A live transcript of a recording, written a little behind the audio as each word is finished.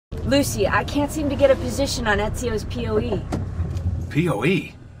Lucy, I can't seem to get a position on Ezio's POE. POE?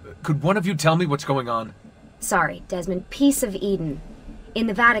 Could one of you tell me what's going on? Sorry, Desmond. Peace of Eden. In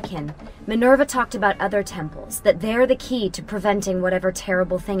the Vatican, Minerva talked about other temples, that they're the key to preventing whatever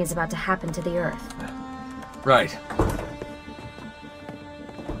terrible thing is about to happen to the Earth. Right.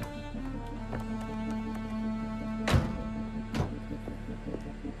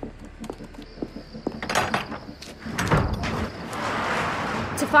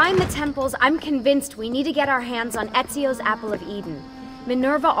 To find the temples, I'm convinced we need to get our hands on Ezio's Apple of Eden.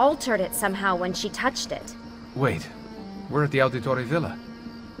 Minerva altered it somehow when she touched it. Wait, we're at the Auditore Villa.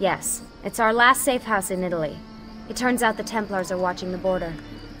 Yes, it's our last safe house in Italy. It turns out the Templars are watching the border.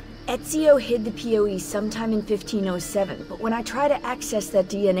 Ezio hid the POE sometime in 1507, but when I try to access that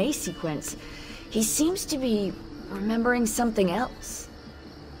DNA sequence, he seems to be remembering something else.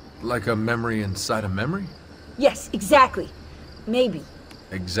 Like a memory inside a memory? Yes, exactly. Maybe.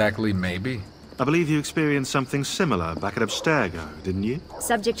 Exactly, maybe? I believe you experienced something similar back at Abstergo, didn't you?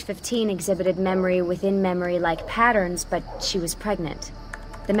 Subject 15 exhibited memory within memory-like patterns, but she was pregnant.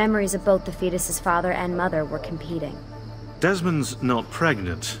 The memories of both the fetus's father and mother were competing. Desmond's not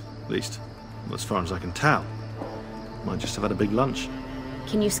pregnant, at least as far as I can tell. Might just have had a big lunch.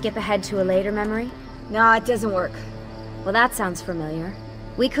 Can you skip ahead to a later memory? No, it doesn't work. Well, that sounds familiar.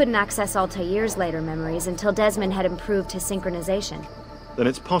 We couldn't access Altair's later memories until Desmond had improved his synchronization. Then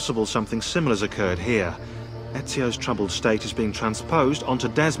it's possible something similar has occurred here. Ezio's troubled state is being transposed onto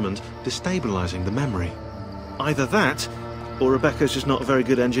Desmond, destabilizing the memory. Either that, or Rebecca's just not a very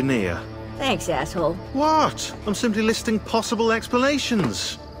good engineer. Thanks, asshole. What? I'm simply listing possible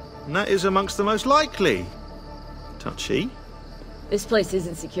explanations. And that is amongst the most likely. Touchy? This place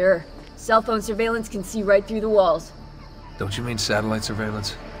isn't secure. Cell phone surveillance can see right through the walls. Don't you mean satellite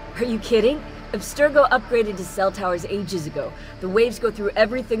surveillance? Are you kidding? Abstergo upgraded to cell towers ages ago. The waves go through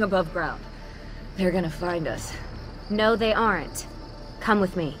everything above ground. They're gonna find us. No, they aren't. Come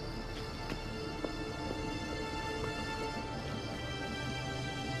with me.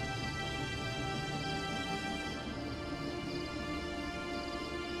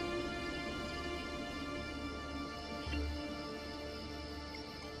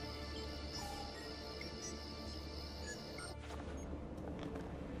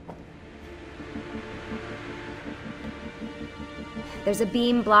 There's a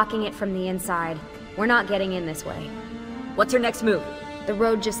beam blocking it from the inside. We're not getting in this way. What's our next move? The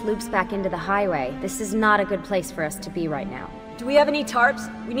road just loops back into the highway. This is not a good place for us to be right now. Do we have any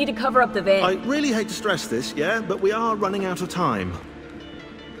tarps? We need to cover up the van. I really hate to stress this, yeah, but we are running out of time.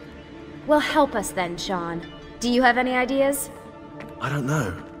 Well, help us then, Sean. Do you have any ideas? I don't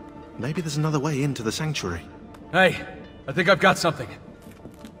know. Maybe there's another way into the sanctuary. Hey, I think I've got something.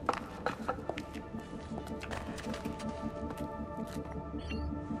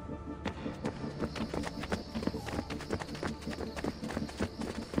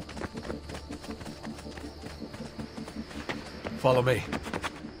 Follow me.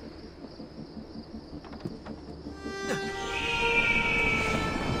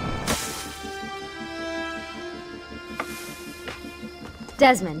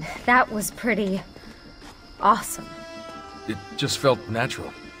 Desmond, that was pretty awesome. It just felt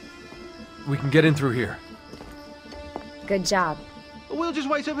natural. We can get in through here. Good job. We'll just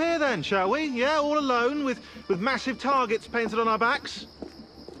wait up here then, shall we? Yeah, all alone, with massive targets painted on our backs?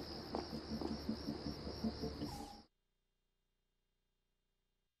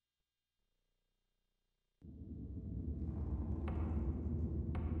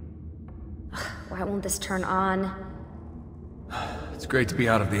 Why won't this turn on? It's great to be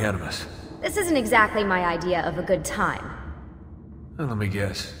out of the Animus. This isn't exactly my idea of a good time. Well, let me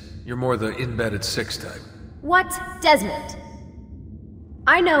guess. You're more the in-bed-at-6 type. What? Desmond?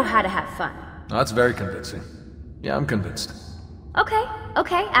 I know how to have fun. Oh, that's very convincing. Yeah, I'm convinced.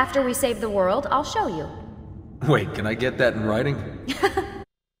 Okay, after we save the world, I'll show you. Wait, can I get that in writing?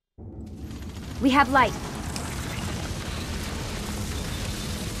 We have light.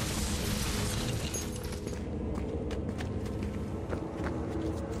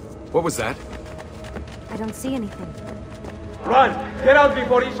 What was that? I don't see anything. Run! Get out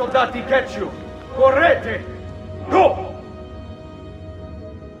before I soldati catch you! Correte! Go!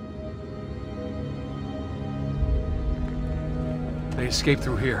 They escaped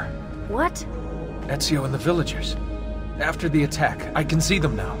through here. What? Ezio and the villagers. After the attack, I can see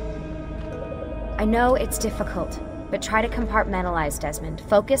them now. I know it's difficult, but try to compartmentalize, Desmond.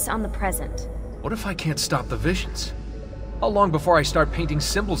 Focus on the present. What if I can't stop the visions? How long before I start painting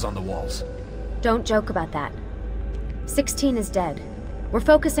symbols on the walls? Don't joke about that. 16 is dead. We're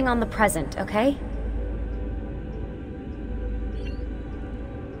focusing on the present, okay?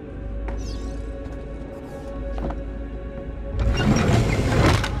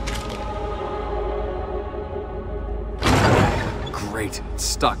 Great, it's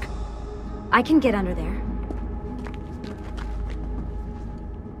stuck. I can get under there.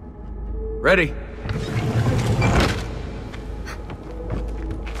 Ready.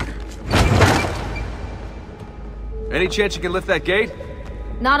 Any chance you can lift that gate?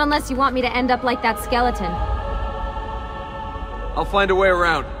 Not unless you want me to end up like that skeleton. I'll find a way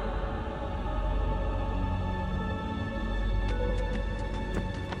around.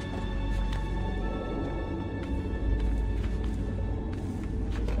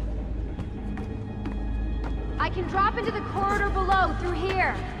 I can drop into the corridor below, through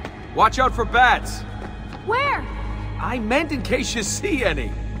here. Watch out for bats. Where? I meant in case you see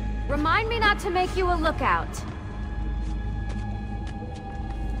any. Remind me not to make you a lookout.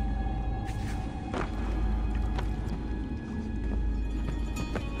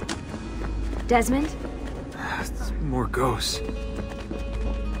 Desmond? More ghosts.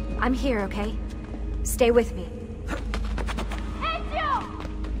 I'm here, okay? Stay with me.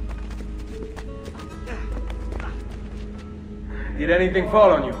 Did anything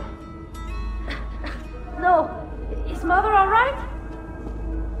fall on you? No. Is Mother all right?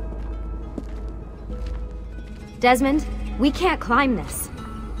 Desmond, we can't climb this.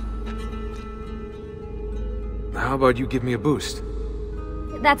 How about you give me a boost?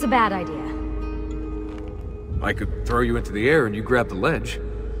 That's a bad idea. I could throw you into the air and you grab the ledge.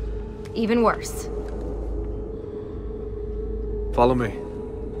 Even worse. Follow me.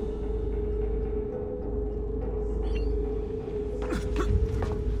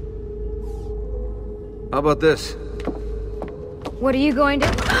 How about this? What are you going to...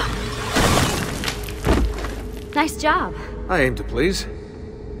 Nice job. I aim to please.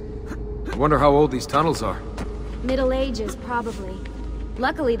 I wonder how old these tunnels are. Middle Ages, probably.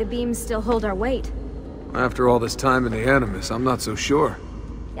 Luckily, the beams still hold our weight. After all this time in the Animus, I'm not so sure.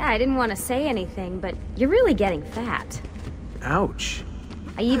 Yeah, I didn't want to say anything, but you're really getting fat. Ouch.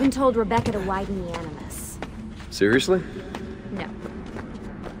 I even told Rebecca to widen the Animus. Seriously? No.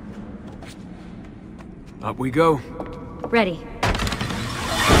 Up we go. Ready.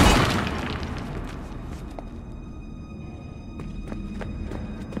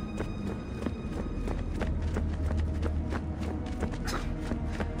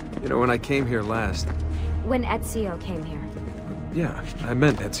 You know, when I came here last... When Ezio came here. Yeah, I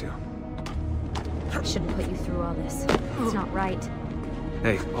meant Ezio. Shouldn't put you through all this. It's not right.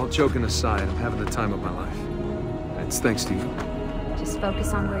 Hey, all joking aside, I'm having the time of my life. It's thanks to you. Just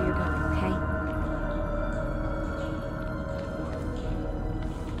focus on where you're going, okay?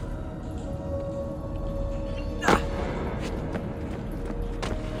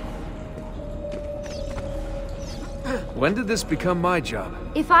 When did this become my job?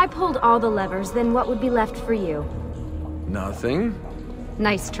 If I pulled all the levers, then what would be left for you? Nothing.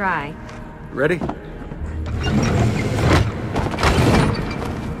 Nice try. Ready?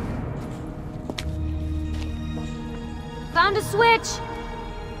 Found a switch!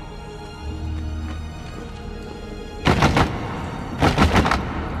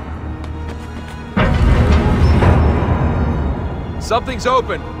 Something's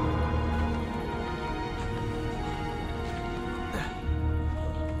open!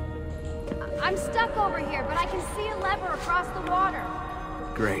 I'm stuck over here, but I can see a lever across the water.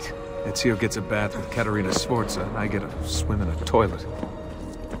 Great. Ezio gets a bath with Caterina Sforza, and I get a swim in a toilet.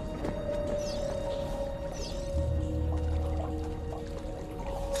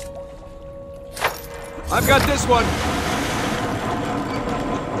 I've got this one!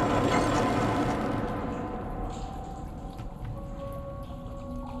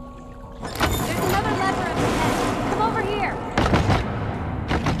 There's another lever at the end. Come over here.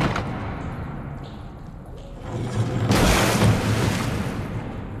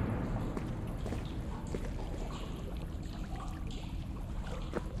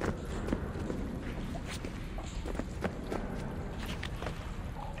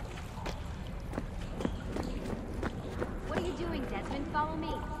 What are you doing, Desmond? Follow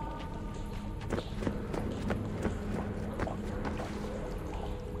me.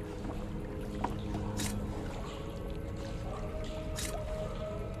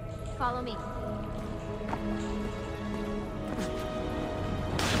 Follow me.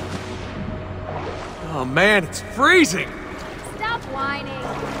 Oh man, it's freezing! Stop whining.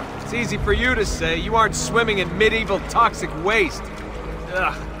 It's easy for you to say. You aren't swimming in medieval toxic waste.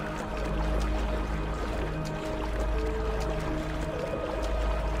 Ugh.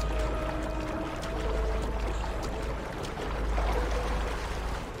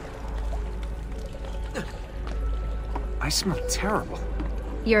 I smell terrible.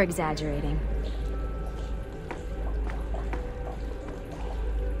 You're exaggerating.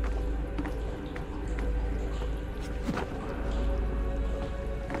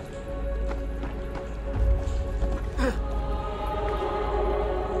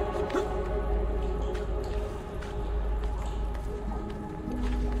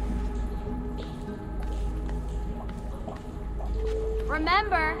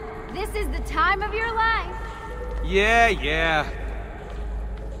 Remember, this is the time of your life. Yeah.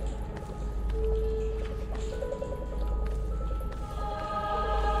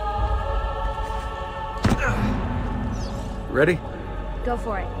 Ready? Go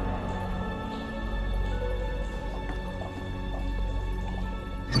for it.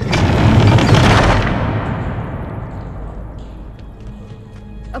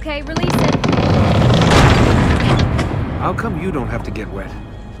 Okay, release it. How come you don't have to get wet?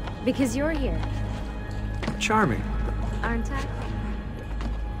 Because you're here, Charming. aren't I?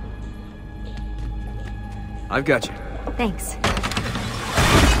 I've got you. Thanks.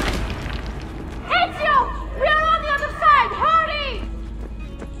 Ezio! We are on the other side! Hurry!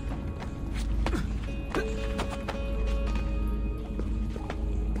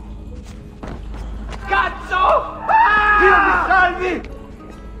 Cazzo! Dio mi salvi!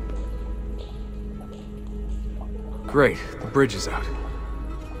 Great, the bridge is out.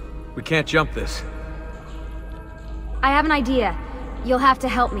 We can't jump this. I have an idea. You'll have to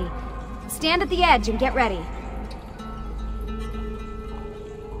help me. Stand at the edge and get ready.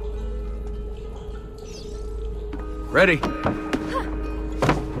 Ready?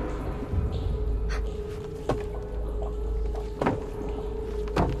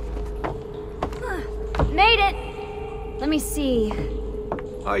 Made it! Let me see.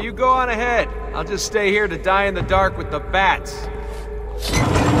 Oh, you go on ahead. I'll just stay here to die in the dark with the bats.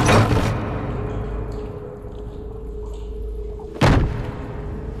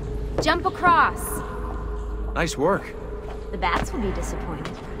 Jump across. Nice work. The bats will be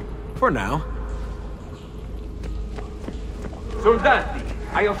disappointed. For now. Soldati,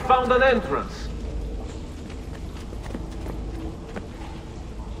 I have found an entrance.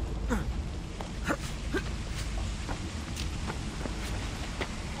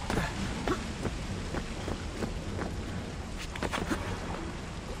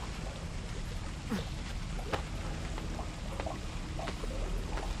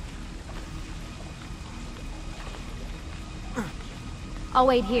 I'll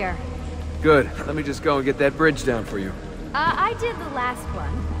wait here. Good. Let me just go and get that bridge down for you. I did the last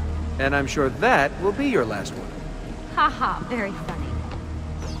one. And I'm sure that will be your last one. Haha, very funny.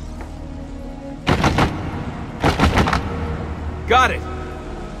 Got it!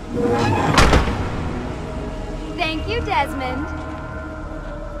 Thank you, Desmond.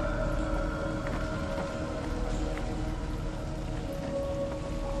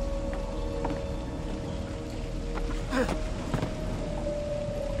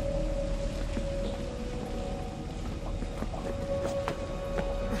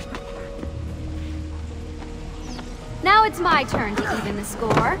 Now it's my turn to even the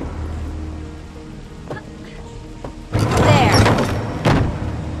score. There.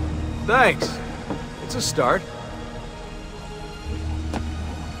 Thanks. It's a start.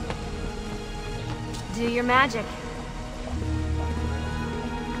 Do your magic.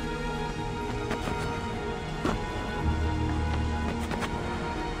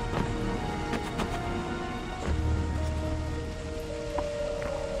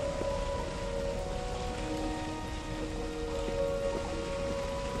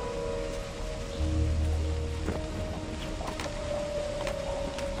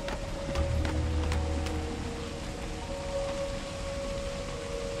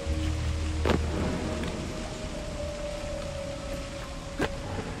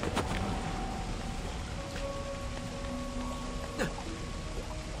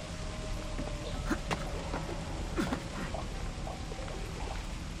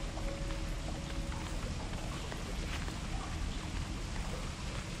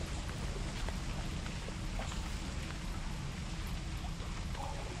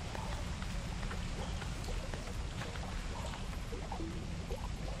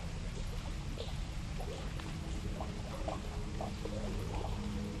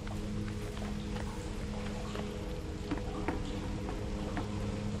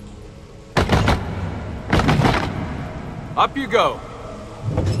 Up you go.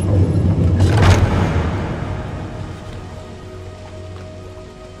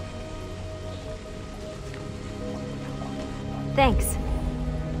 Thanks.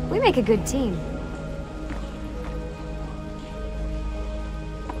 We make a good team.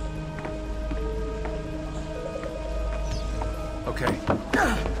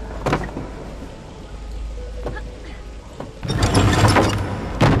 Okay.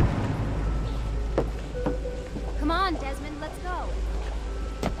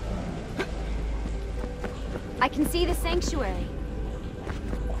 I can see the sanctuary.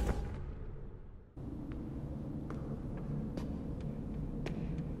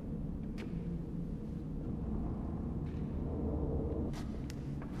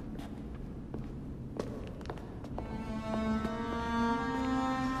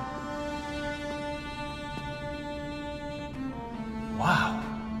 Wow.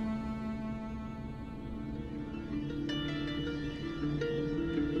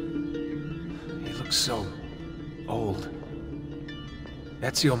 He looks so old.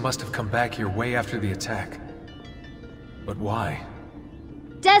 Ezio must have come back here way after the attack. But why?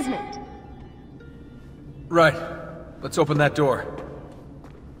 Desmond! Right. Let's open that door.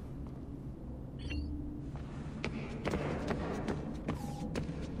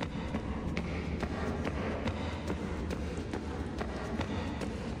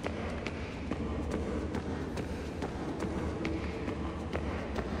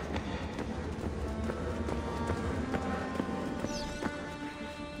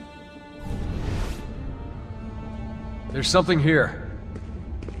 There's something here.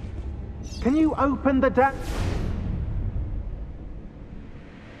 Can you open the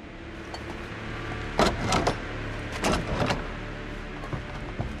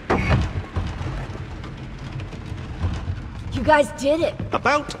You guys did it!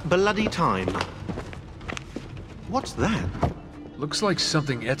 About bloody time. What's that? Looks like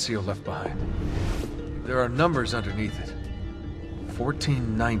something Ezio left behind. There are numbers underneath it.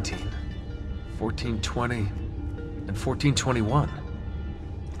 1419, 1420, and 1421.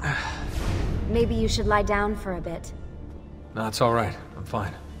 Maybe you should lie down for a bit. No, it's all right. I'm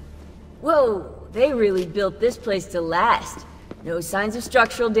fine. Whoa, they really built this place to last. No signs of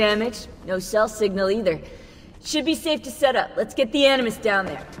structural damage, no cell signal either. Should be safe to set up. Let's get the Animus down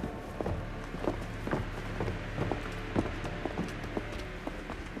there.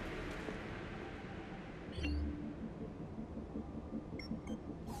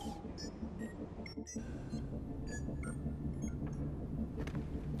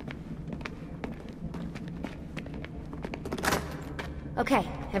 Okay,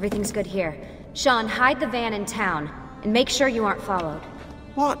 everything's good here. Sean, hide the van in town, and make sure you aren't followed.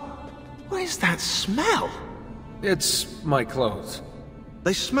 What is that smell? It's my clothes.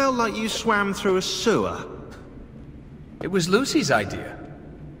 They smell like you swam through a sewer. It was Lucy's idea.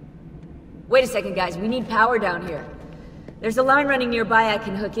 Wait a second, guys. We need power down here. There's a line running nearby I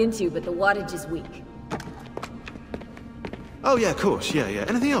can hook into, but the wattage is weak. Oh yeah, of course, yeah.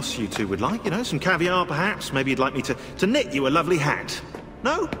 Anything else you two would like? You know, some caviar perhaps? Maybe you'd like me to knit you a lovely hat?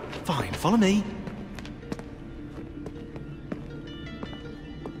 No? Fine, follow me.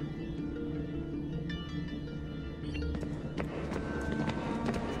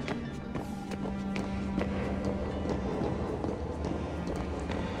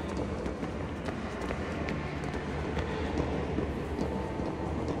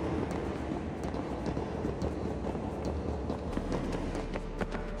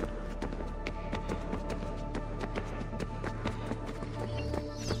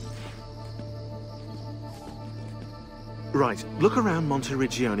 Right, look around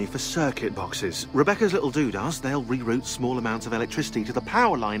Monteriggioni for circuit boxes. Rebecca's little doodahs, they'll reroute small amounts of electricity to the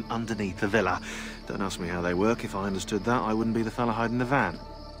power line underneath the villa. Don't ask me how they work. If I understood that, I wouldn't be the fella hiding the van.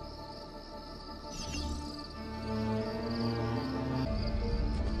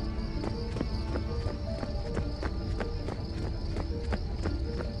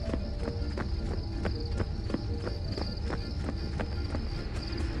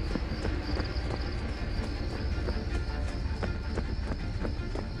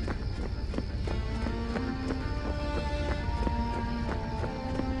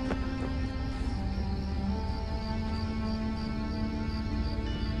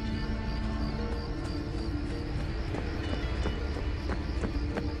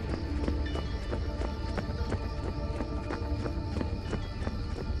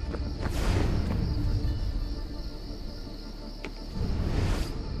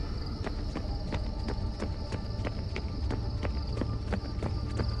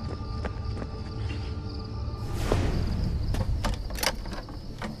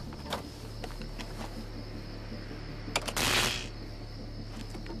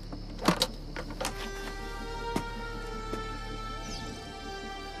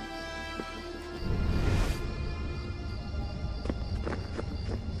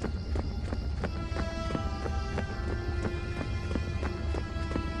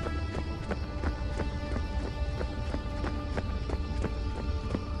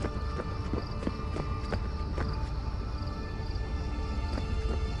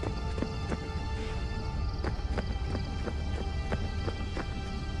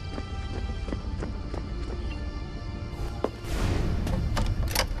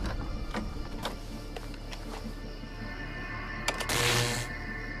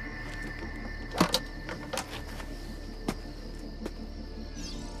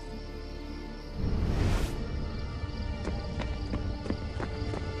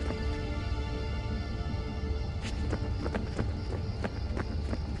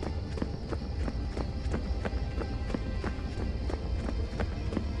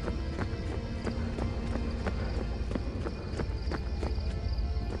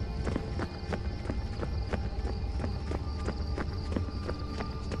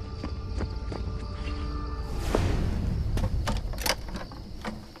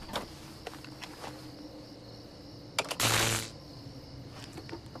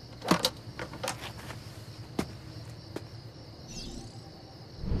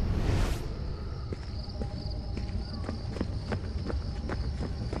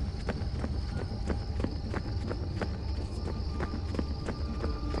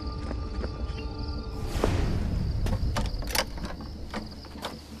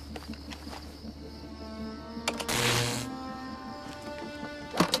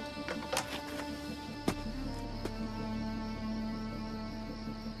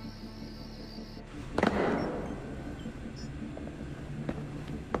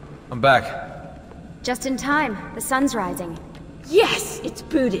 I'm back. Just in time. The sun's rising. Yes, it's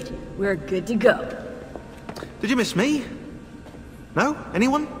booted. We're good to go. Did you miss me? No?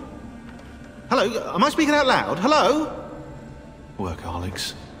 Anyone? Hello? Am I speaking out loud? Hello?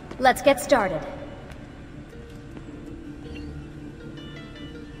 Workaholics. Let's get started.